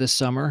later this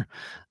summer.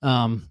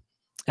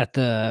 At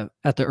the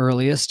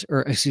earliest,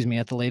 or excuse me,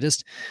 at the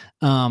latest.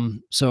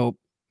 So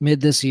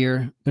mid this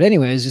year. But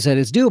anyways, he said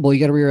it's doable. You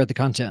got to rewrite the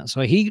content.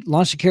 So he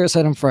launched a Carrot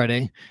site on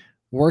Friday,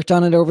 worked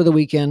on it over the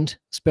weekend,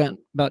 spent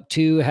about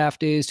 2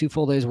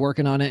 full days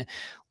working on it,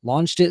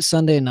 launched it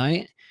Sunday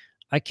night.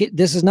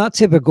 This is not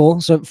typical.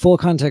 So full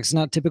context,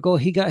 not typical.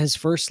 He got his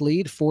first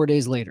lead 4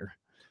 days later.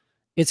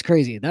 It's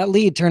crazy. That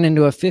lead turned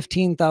into a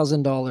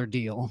 $15,000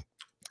 deal,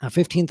 a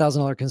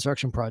 $15,000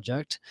 construction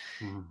project.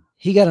 Mm.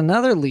 He got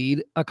another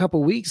lead a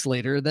couple weeks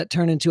later that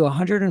turned into a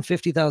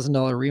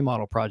 $150,000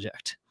 remodel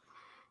project.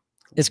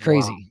 It's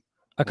crazy.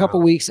 Wow. A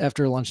couple weeks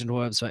after launching the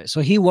website.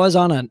 So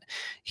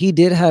he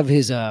did have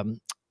his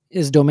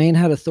domain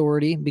had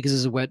authority because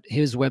his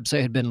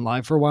website had been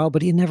live for a while,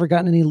 but he had never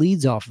gotten any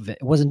leads off of it.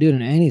 It wasn't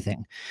doing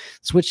anything.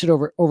 Switched it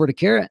over to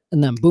Carrot,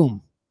 and then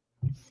boom,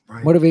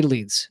 motivated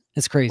leads.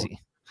 It's crazy.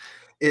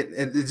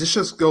 It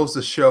just goes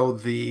to show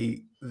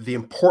the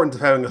importance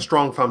of having a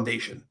strong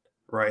foundation,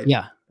 right?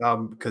 Yeah.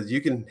 Because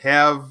you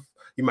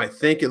might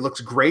think it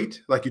looks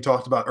great, like you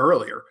talked about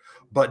earlier,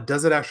 but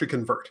does it actually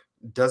convert?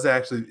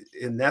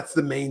 And that's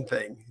the main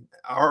thing.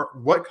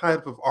 What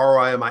kind of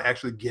ROI am I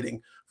actually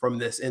getting from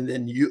this? And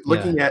then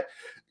looking at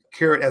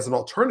Carrot as an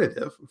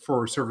alternative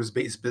for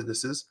service-based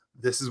businesses,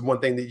 this is one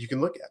thing that you can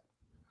look at.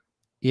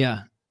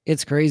 Yeah,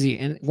 it's crazy.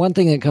 And one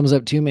thing that comes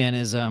up too, man,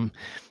 is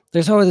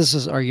there's always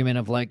this argument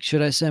of like,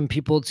 should I send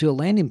people to a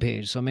landing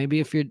page? So maybe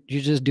if you're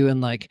just doing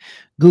like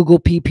Google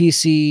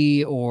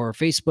PPC or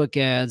Facebook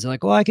ads,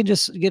 like, well, I can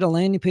just get a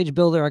landing page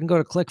builder. I can go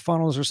to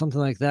ClickFunnels or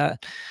something like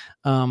that.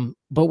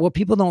 But what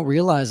people don't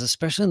realize,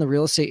 especially in the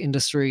real estate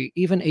industry,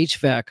 even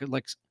HVAC,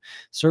 like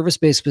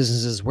service-based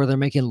businesses where they're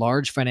making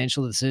large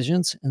financial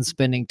decisions and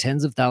spending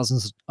tens of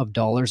thousands of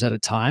dollars at a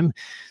time,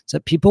 is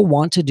that people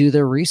want to do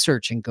their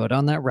research and go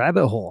down that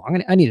rabbit hole.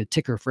 I need a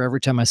ticker for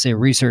every time I say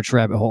research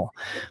rabbit hole,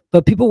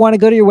 but people want to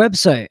go to your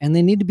website and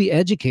they need to be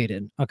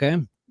educated. Okay.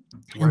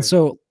 Right. And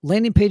so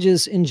landing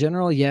pages in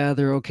general, yeah,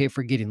 they're okay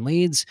for getting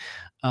leads.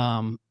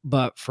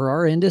 But for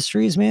our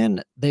industries,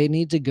 man, they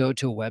need to go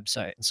to a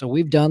website. So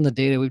we've done the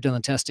data, we've done the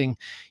testing.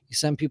 You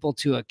send people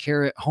to a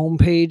Carrot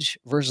homepage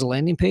versus a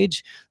landing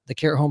page. The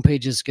Carrot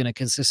homepage is going to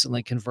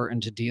consistently convert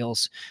into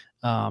deals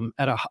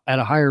at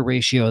a higher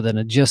ratio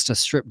than just a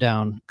stripped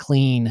down,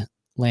 clean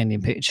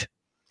landing page.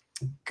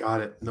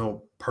 Got it.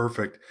 No,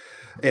 perfect.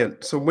 And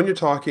so when you're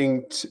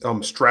talking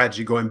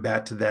strategy, going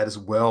back to that as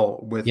well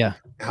with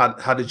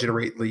how to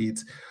generate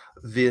leads,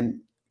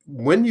 then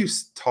when you're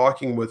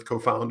talking with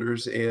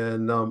co-founders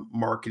and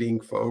marketing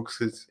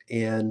folks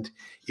and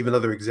even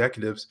other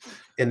executives,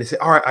 and they say,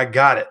 all right, I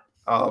got it.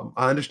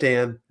 I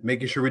understand,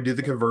 making sure we do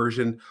the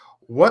conversion,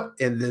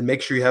 and then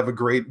make sure you have a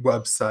great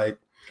website.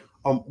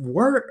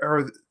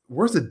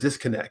 Where's the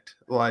disconnect?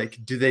 Like,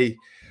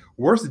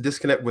 where's the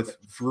disconnect with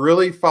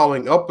really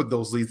following up with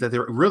those leads that they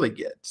really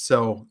get?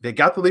 So they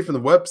got the lead from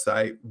the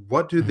website.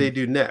 What do they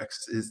do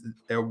next?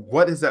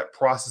 What does that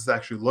process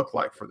actually look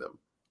like for them?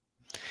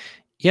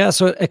 Yeah,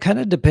 so it kind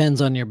of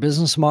depends on your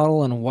business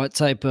model and what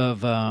type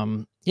of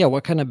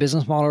what kind of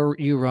business model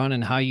you run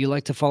and how you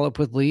like to follow up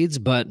with leads.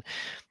 But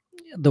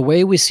the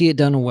way we see it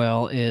done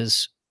well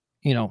is,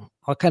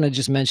 I'll kind of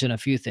just mention a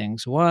few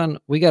things. One,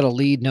 we got a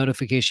lead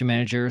notification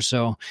manager.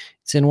 So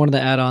it's in one of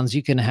the add-ons.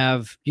 You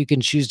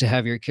can choose to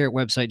have your Carrot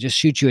website just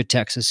shoot you a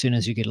text as soon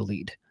as you get a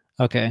lead.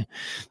 Okay.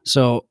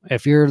 So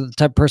if you're the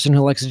type of person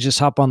who likes to just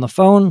hop on the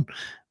phone,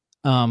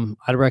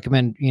 I'd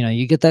recommend,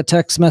 you get that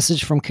text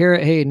message from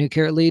Carrot, hey, new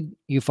Carrot lead,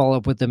 you follow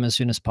up with them as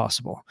soon as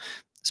possible,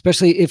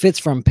 especially if it's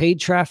from paid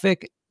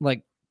traffic.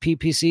 Like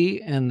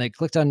PPC and they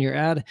clicked on your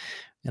ad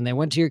and they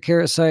went to your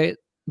Carrot site,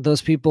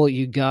 those people,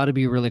 you got to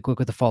be really quick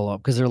with the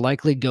follow-up because they're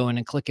likely going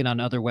and clicking on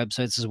other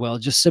websites as well,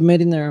 just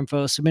submitting their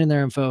info,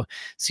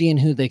 seeing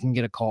who they can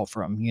get a call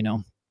from,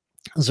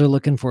 as they're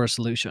looking for a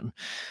solution.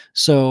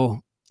 So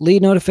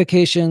lead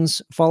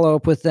notifications, follow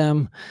up with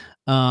them.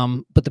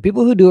 But the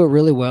people who do it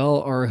really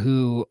well are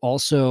who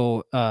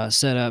also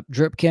set up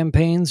drip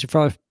campaigns.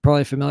 You're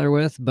probably familiar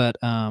with, but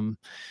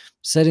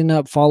setting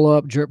up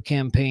follow-up drip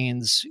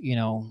campaigns,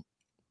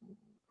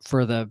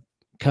 for the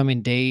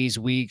coming days,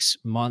 weeks,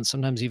 months,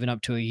 sometimes even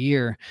up to a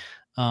year,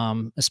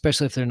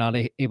 especially if they're not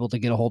able to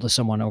get a hold of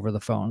someone over the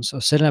phone. So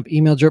setting up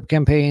email drip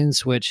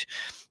campaigns, which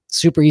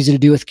super easy to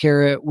do with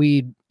Carrot.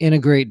 We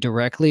integrate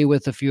directly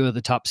with a few of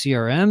the top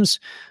CRMs.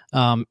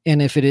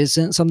 And if it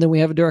isn't something we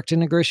have a direct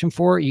integration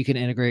for, you can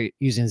integrate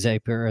using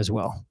Zapier as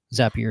well.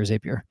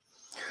 Zapier.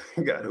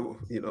 You got to,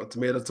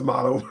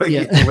 tomato,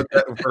 Yeah. with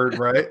that word,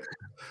 right?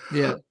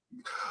 Yeah.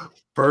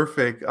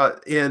 Perfect.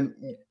 And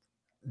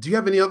do you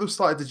have any other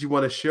slides that you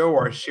want to show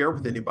or share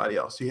with anybody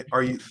else? Did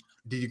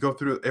you go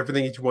through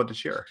everything that you want to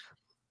share?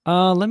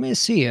 Let me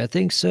see. I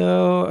think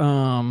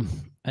so.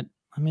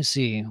 Let me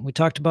see. We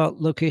talked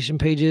about location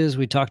pages.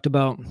 We talked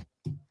about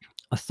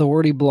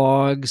authority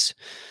blogs.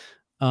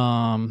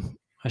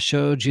 I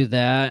showed you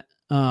that.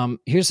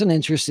 Here's an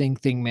interesting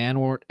thing,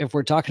 man. If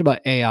we're talking about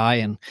AI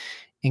and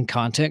in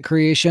content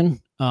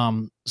creation,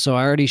 so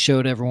I already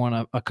showed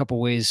everyone a couple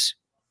ways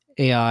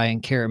AI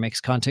and Carrot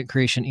makes content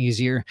creation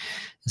easier.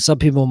 Some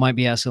people might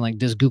be asking, like,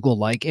 does Google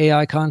like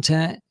AI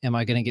content? Am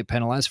I going to get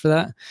penalized for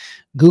that?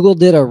 Google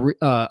did a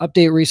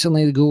update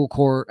recently, the Google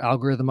Core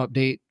algorithm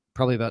update,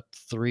 probably about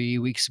 3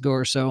 weeks ago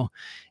or so.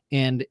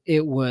 And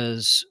it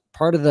was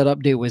part of that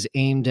update was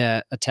aimed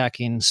at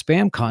attacking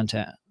spam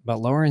content,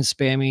 about lowering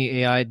spammy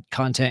AI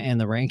content in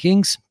the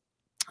rankings.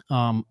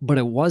 But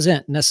it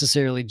wasn't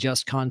necessarily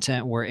just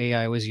content where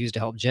AI was used to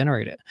help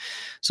generate it.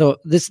 So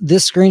this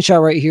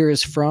screenshot right here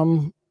is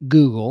from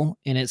Google,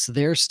 and it's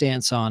their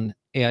stance on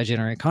AI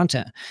generated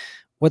content.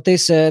 What they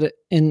said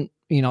in,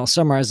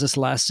 summarize this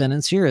last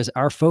sentence here is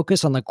our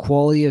focus on the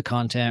quality of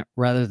content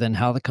rather than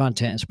how the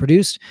content is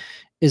produced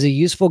is a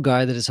useful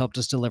guide that has helped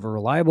us deliver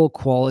reliable,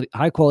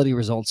 high quality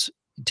results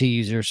to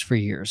users for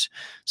years.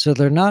 So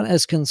they're not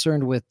as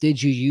concerned with,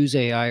 did you use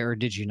AI or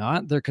did you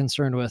not? They're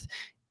concerned with,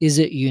 is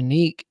it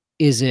unique?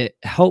 Is it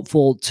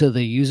helpful to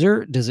the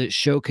user? Does it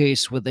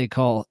showcase what they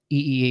call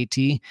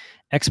EEAT,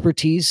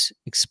 expertise,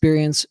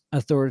 experience,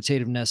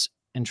 authoritativeness,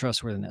 and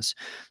trustworthiness?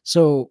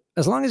 So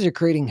as long as you're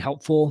creating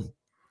helpful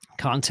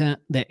content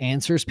that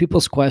answers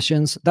people's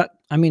questions,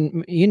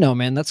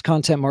 man, that's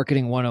content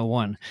marketing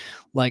 101.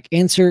 Like,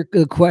 answer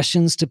the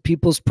questions to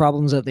people's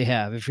problems that they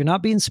have. If you're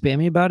not being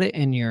spammy about it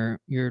and you're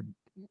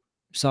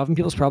solving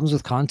people's problems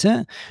with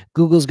content,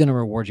 Google's going to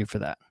reward you for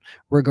that,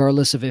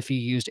 regardless of if you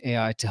used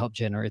AI to help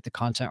generate the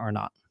content or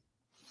not.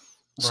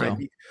 Right. So,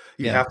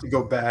 You have to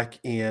go back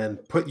and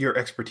put your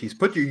expertise,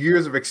 put your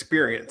years of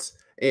experience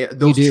and you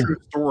those do. true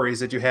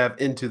stories that you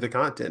have into the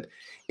content,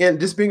 and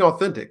just being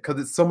authentic,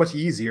 because it's so much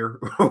easier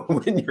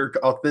when you're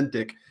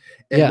authentic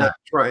and Yeah, not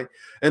trying.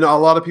 And a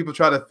lot of people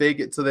try to fake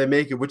it so they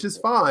make it, which is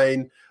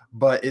fine,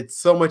 but it's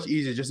so much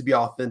easier just to be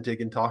authentic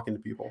and talking to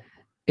people.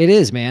 it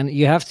is, man.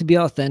 You have to be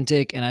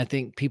authentic. And I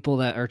think people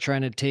that are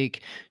trying to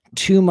take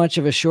too much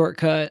of a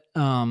shortcut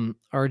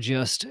are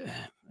just,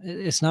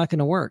 it's not going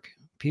to work.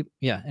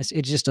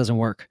 It just doesn't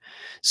work.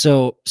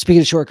 So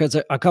speaking of shortcuts,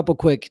 a couple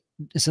quick,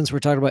 since we're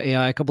talking about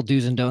AI, a couple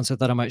do's and don'ts I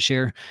thought I might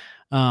share.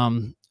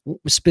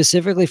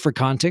 Specifically for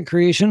content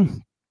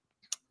creation,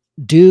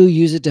 do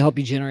use it to help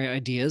you generate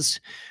ideas.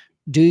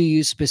 Do you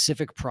use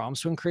specific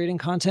prompts when creating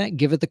content?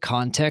 Give it the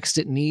context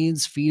it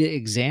needs, feed it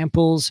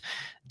examples,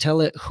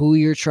 tell it who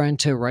you're trying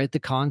to write the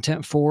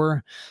content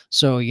for.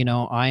 So,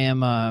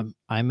 I'm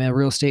a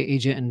real estate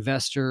agent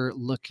investor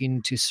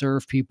looking to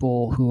serve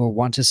people who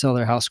want to sell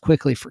their house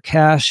quickly for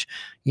cash.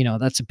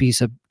 That's a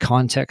piece of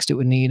context it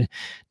would need,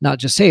 not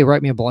just, hey,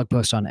 write me a blog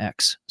post on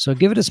X. So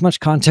give it as much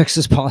context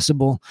as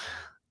possible.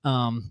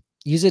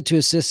 Use it to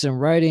assist in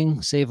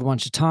writing, save a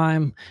bunch of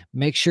time,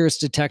 make sure it's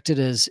detected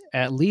as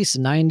at least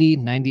 90,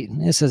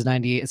 it says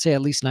 98, say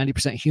at least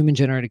 90% human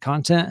generated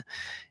content,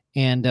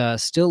 and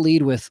still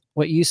lead with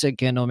what you said,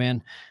 Kendall,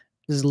 man,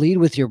 is lead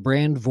with your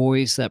brand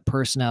voice, that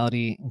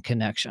personality and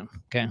connection.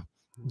 Okay.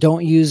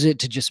 Don't use it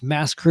to just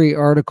mass create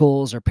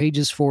articles or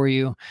pages for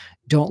you.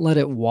 Don't let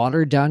it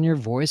water down your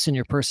voice and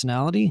your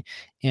personality.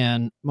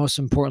 And most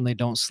importantly,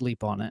 don't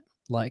sleep on it.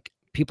 Like,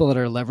 people that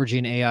are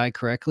leveraging AI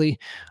correctly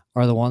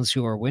are the ones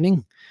who are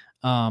winning.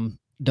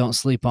 Don't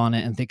sleep on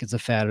it and think it's a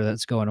fad or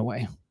that's going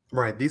away.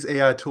 Right. These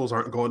AI tools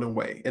aren't going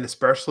away. And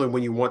especially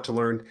when you want to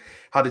learn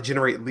how to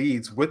generate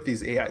leads with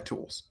these AI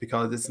tools,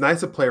 because it's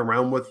nice to play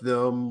around with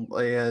them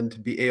and to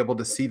be able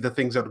to see the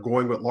things that are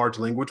going with large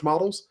language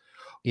models.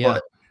 Yeah.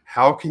 But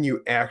how can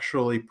you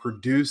actually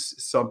produce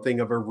something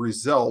of a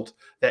result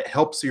that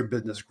helps your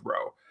business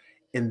grow?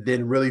 And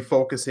then really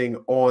focusing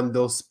on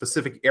those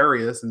specific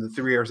areas. And the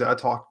 3 areas that I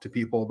talk to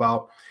people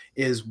about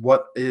is,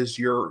 what is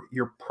your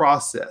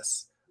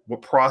process?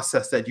 What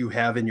process that you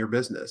have in your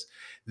business?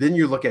 Then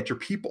you look at your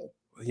people.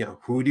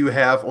 Who do you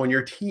have on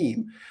your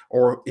team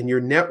or in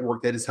your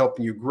network that is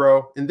helping you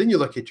grow? And then you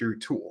look at your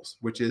tools,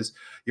 which is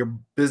your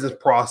business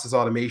process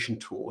automation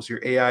tools, your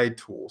AI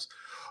tools,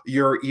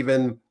 your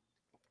even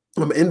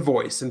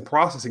invoice and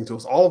processing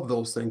tools, all of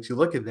those things. You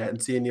look at that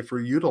and seeing if you're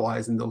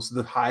utilizing those to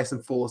the highest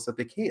and fullest that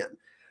they can.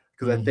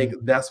 Because I think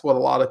Mhm. that's what a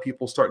lot of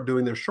people start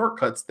doing their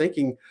shortcuts,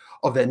 thinking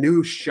of that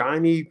new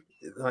shiny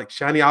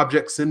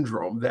object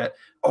syndrome that,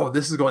 oh,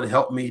 this is going to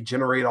help me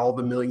generate all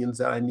the millions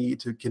that I need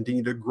to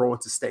continue to grow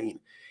and sustain.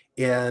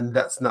 And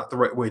that's not the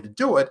right way to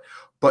do it.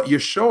 But you're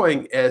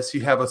showing as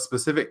you have a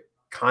specific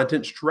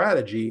content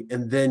strategy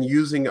and then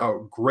using a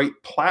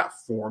great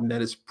platform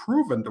that is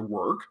proven to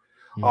work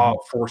Mhm.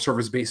 for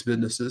service-based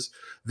businesses,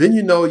 then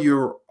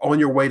you're on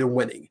your way to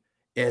winning,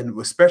 and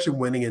especially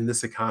winning in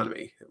this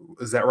economy.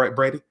 Is that right,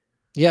 Brady?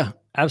 Yeah,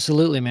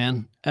 absolutely,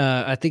 man.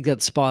 I think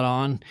that's spot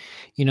on.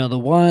 The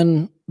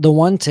one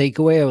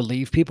takeaway I would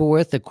leave people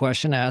with, the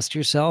question to ask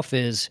yourself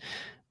is,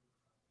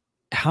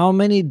 how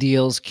many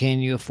deals can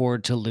you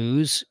afford to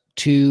lose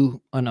to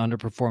an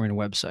underperforming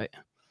website?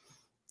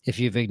 If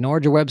you've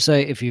ignored your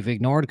website, if you've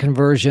ignored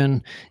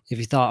conversion, if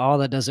you thought, oh,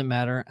 that doesn't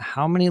matter,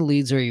 how many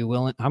deals are you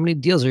willing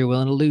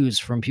to lose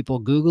from people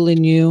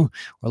Googling you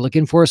or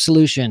looking for a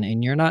solution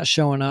and you're not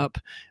showing up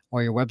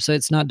or your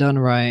website's not done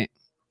right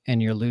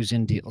and you're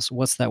losing deals?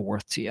 What's that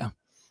worth to you?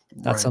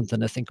 That's Right. something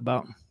to think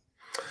about.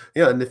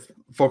 Yeah, and if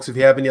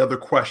you have any other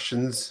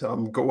questions,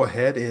 go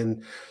ahead and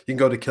you can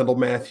go to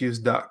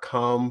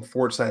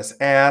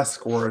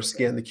kendallmatthews.com/ask or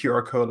scan the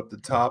QR code up the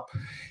top.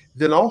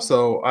 Then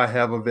also I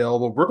have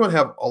available, we're going to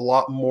have a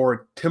lot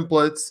more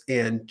templates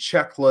and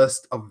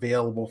checklists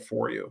available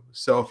for you.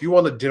 So if you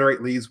want to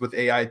generate leads with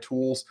AI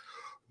tools,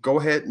 go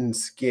ahead and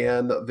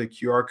scan the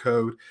QR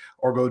code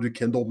or go to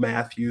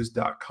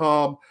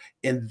kendallmatthews.com.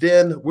 And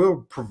then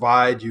we'll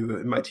provide you,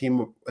 and my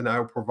team and I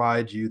will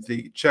provide you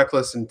the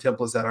checklists and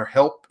templates that are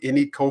help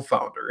any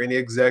co-founder, any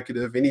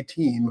executive, any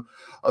team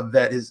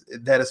that is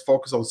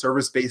focused on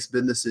service-based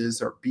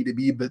businesses or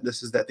B2B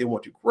businesses that they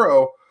want to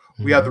grow.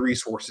 We have Mhm. the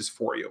resources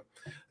for you.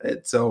 And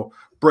so,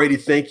 Brady,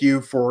 thank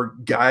you for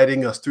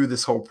guiding us through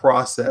this whole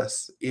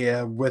process.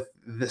 And with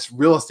this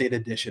real estate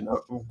edition, I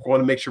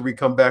want to make sure we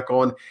come back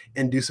on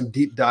and do some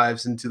deep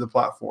dives into the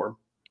platform.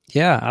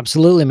 Yeah,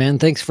 absolutely, man.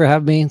 Thanks for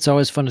having me. It's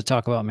always fun to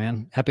talk about,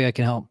 man. Happy I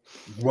can help.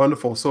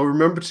 Wonderful. So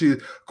remember to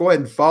go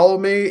ahead and follow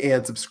me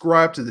and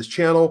subscribe to this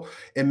channel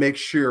and make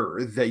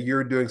sure that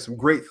you're doing some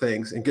great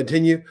things and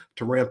continue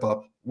to ramp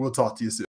up. We'll talk to you soon.